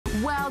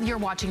Well, you're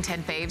watching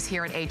 10 Faves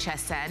here at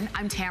HSN.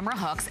 I'm Tamara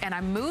Hooks, and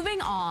I'm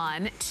moving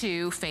on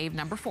to fave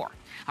number 4.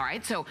 All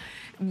right, so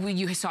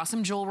you saw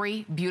some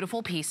jewelry,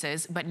 beautiful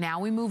pieces, but now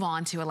we move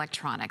on to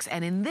electronics.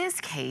 And in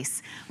this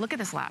case, look at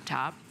this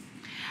laptop.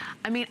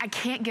 I mean, I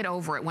can't get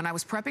over it. When I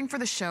was prepping for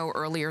the show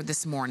earlier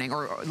this morning,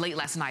 or late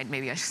last night,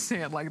 maybe I should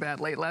say it like that,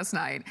 late last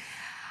night,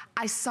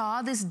 I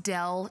saw this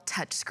Dell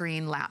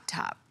touchscreen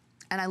laptop,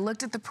 and I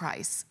looked at the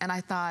price, and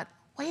I thought,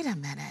 wait a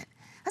minute,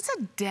 that's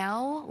a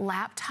Dell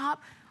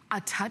laptop, a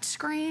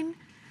touchscreen,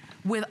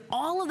 with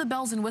all of the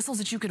bells and whistles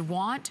that you could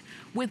want,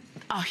 with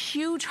a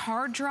huge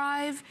hard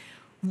drive,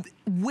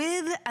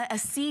 with a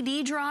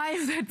CD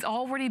drive that's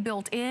already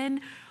built in,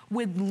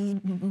 with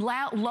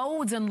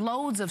loads and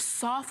loads of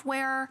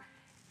software,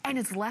 and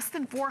it's less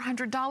than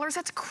 $400.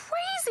 That's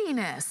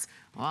craziness.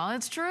 Well,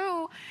 it's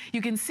true.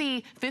 You can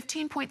see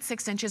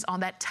 15.6 inches on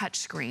that touch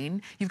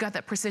screen. You've got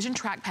that precision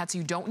trackpad, so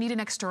you don't need an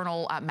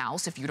external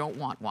mouse if you don't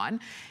want one.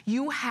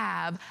 You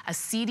have a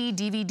CD,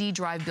 DVD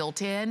drive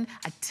built in,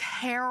 a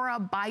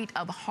terabyte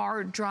of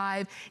hard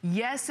drive.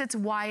 Yes, it's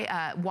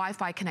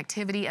Wi-Fi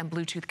connectivity and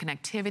Bluetooth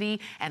connectivity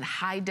and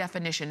high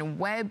definition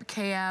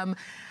webcam.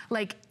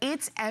 Like,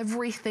 it's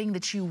everything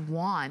that you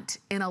want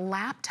in a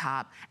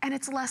laptop, and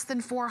it's less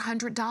than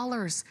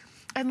 $400.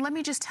 And let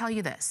me just tell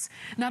you this,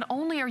 not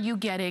only are you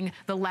getting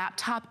the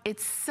laptop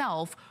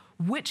itself,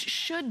 which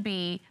should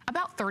be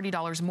about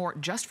 $30 more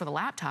just for the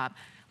laptop,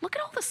 look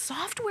at all the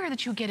software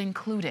that you get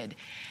included.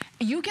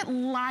 You get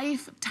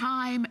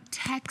lifetime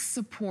tech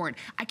support.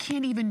 I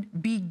can't even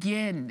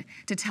begin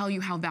to tell you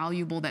how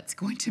valuable that's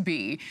going to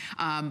be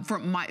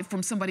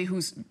from somebody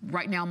who's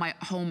right now, my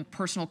home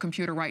personal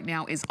computer right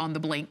now is on the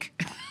blink.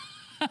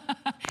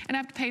 And I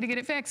have to pay to get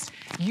it fixed.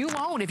 You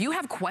won't. If you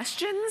have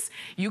questions,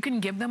 you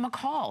can give them a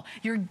call.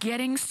 You're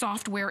getting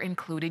software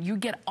included. You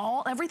get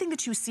everything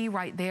that you see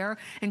right there,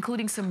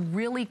 including some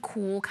really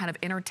cool kind of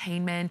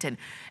entertainment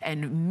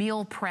and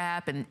meal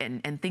prep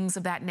and things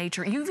of that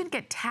nature. You even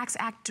get Tax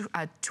Act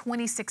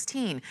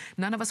 2016.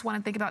 None of us want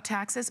to think about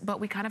taxes, but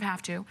we kind of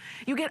have to.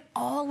 You get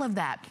all of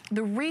that.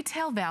 The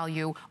retail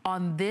value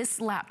on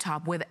this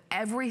laptop with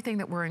everything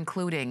that we're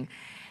including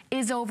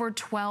is over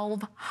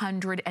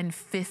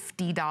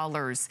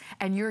 $1,250,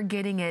 and you're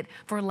getting it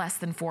for less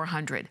than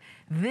 $400.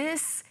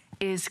 This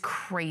is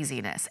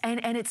craziness,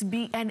 and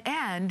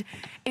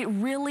it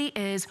really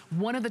is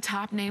one of the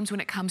top names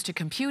when it comes to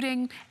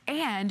computing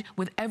and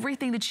with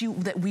everything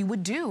that we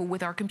would do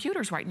with our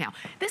computers right now.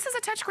 This is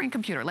a touchscreen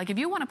computer. Like, if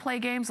you want to play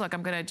games, look,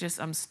 I'm gonna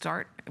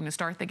start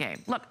the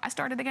game. Look, I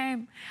started the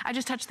game. I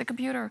just touched the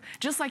computer,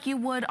 just like you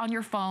would on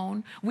your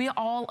phone. We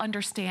all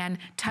understand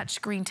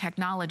touchscreen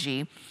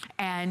technology,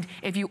 and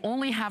if you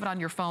only have it on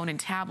your phone and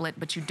tablet,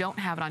 but you don't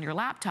have it on your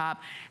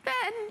laptop,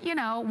 then, you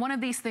know, one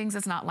of these things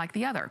is not like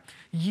the other.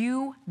 You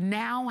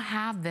now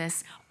have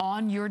this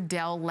on your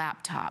Dell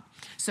laptop.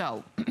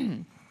 So,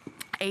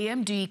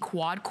 AMD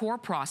QuadCore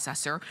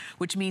processor,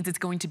 which means it's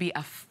going to be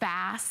a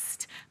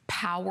fast,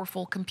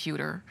 powerful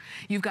computer.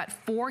 You've got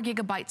 4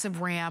 gigabytes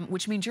of RAM,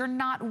 which means you're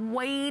not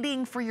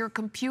waiting for your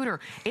computer.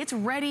 It's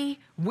ready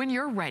when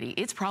you're ready.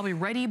 It's probably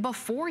ready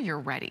before you're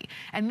ready.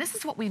 And this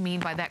is what we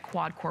mean by that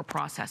quad-core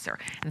processor.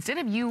 Instead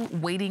of you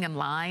waiting in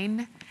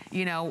line,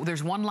 you know,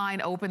 there's one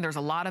line open, there's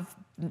a lot of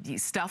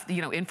stuff,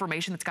 you know,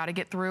 information that's got to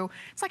get through.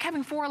 It's like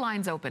having 4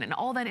 lines open, and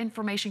all that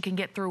information can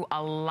get through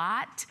a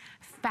lot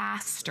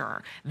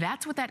faster.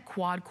 That's what that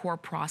quad-core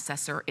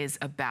processor is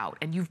about,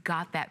 and you've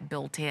got that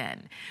built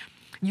in.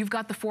 You've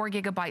got the 4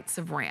 gigabytes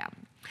of RAM.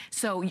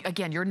 So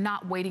again, you're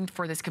not waiting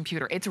for this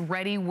computer. It's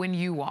ready when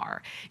you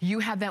are. You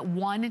have that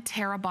 1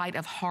 terabyte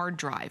of hard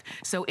drive.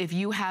 So if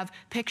you have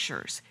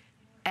pictures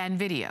and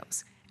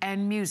videos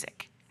and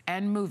music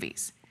and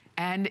movies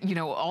and, you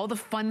know, all the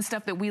fun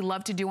stuff that we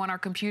love to do on our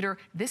computer,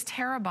 this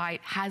terabyte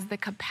has the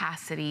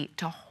capacity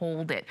to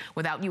hold it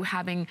without you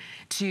having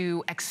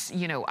to,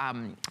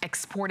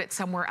 export it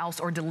somewhere else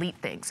or delete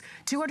things.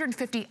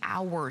 250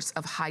 hours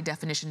of high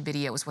definition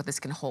video is what this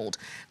can hold.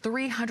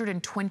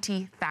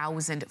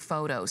 320,000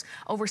 photos,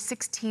 over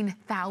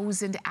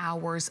 16,000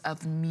 hours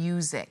of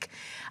music.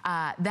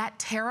 That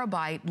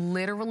terabyte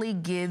literally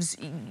gives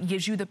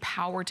you the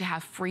power to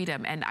have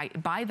freedom. And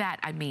by that,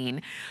 I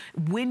mean,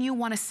 when you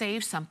want to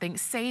save something,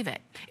 save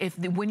it.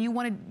 When you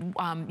want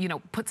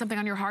to, put something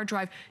on your hard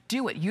drive,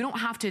 do it. You don't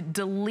have to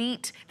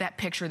delete that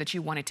picture that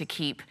you wanted to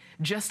keep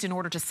just in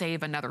order to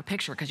save another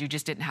picture because you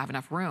just didn't have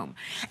enough room.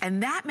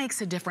 And that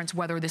makes a difference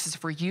whether this is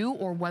for you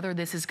or whether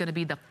this is going to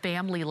be the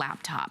family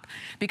laptop.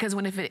 Because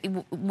when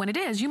it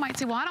is, you might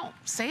say, well, I don't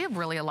save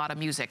really a lot of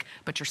music,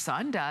 but your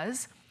son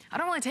does. I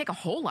don't really take a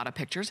whole lot of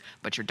pictures,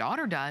 but your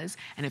daughter does.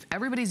 And if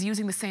everybody's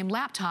using the same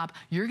laptop,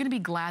 you're going to be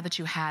glad that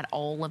you had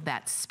all of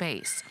that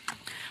space.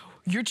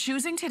 You're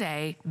choosing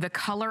today the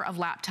color of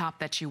laptop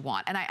that you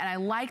want. And I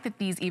like that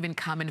these even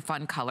come in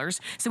fun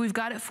colors. So we've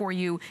got it for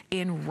you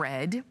in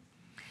red.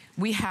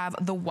 We have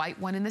the white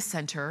one in the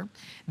center.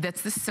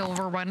 That's the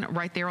silver one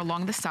right there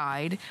along the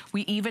side.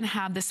 We even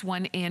have this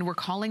one in, we're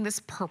calling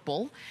this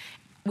purple.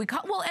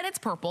 well, and it's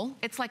purple.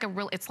 It's like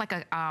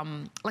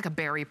a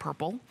berry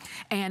purple.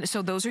 And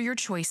so those are your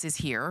choices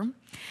here.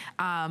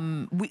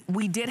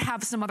 We did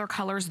have some other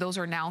colors. Those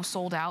are now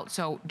sold out.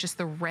 So just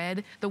the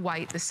red, the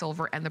white, the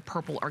silver, and the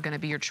purple are gonna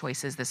be your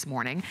choices this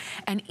morning.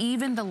 And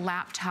even the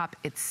laptop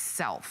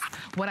itself,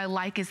 what I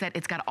like is that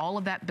it's got all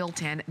of that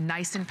built in,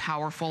 nice and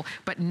powerful,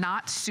 but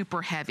not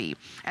super heavy.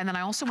 And then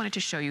I also wanted to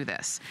show you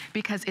this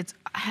because it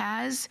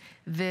has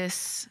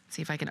this, let's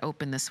see if I can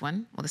open this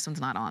one. Well, this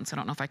one's not on, so I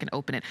don't know if I can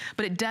open it,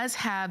 but it does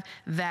have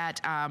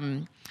that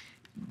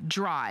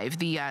drive,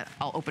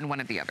 I'll open one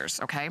of the others,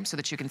 okay? So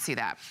that you can see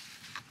that.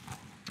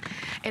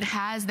 It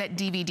has that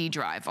DVD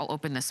drive. I'll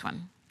open this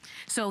one.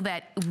 So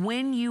that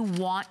when you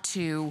want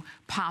to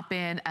pop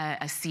in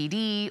a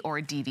CD or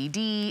a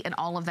DVD and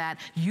all of that,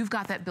 you've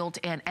got that built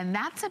in. And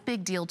that's a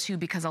big deal too,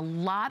 because a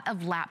lot of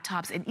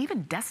laptops and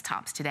even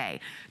desktops today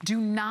do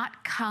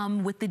not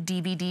come with the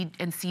DVD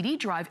and CD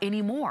drive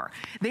anymore.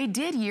 They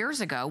did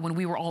years ago when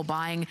we were all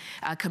buying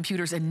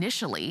computers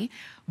initially,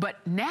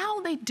 but now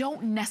they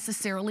don't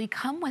necessarily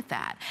come with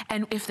that.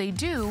 And if they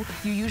do,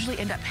 you usually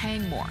end up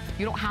paying more.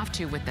 You don't have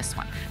to with this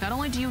one. Not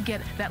only do you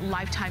get that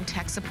lifetime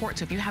tech support,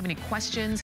 so if you have any questions,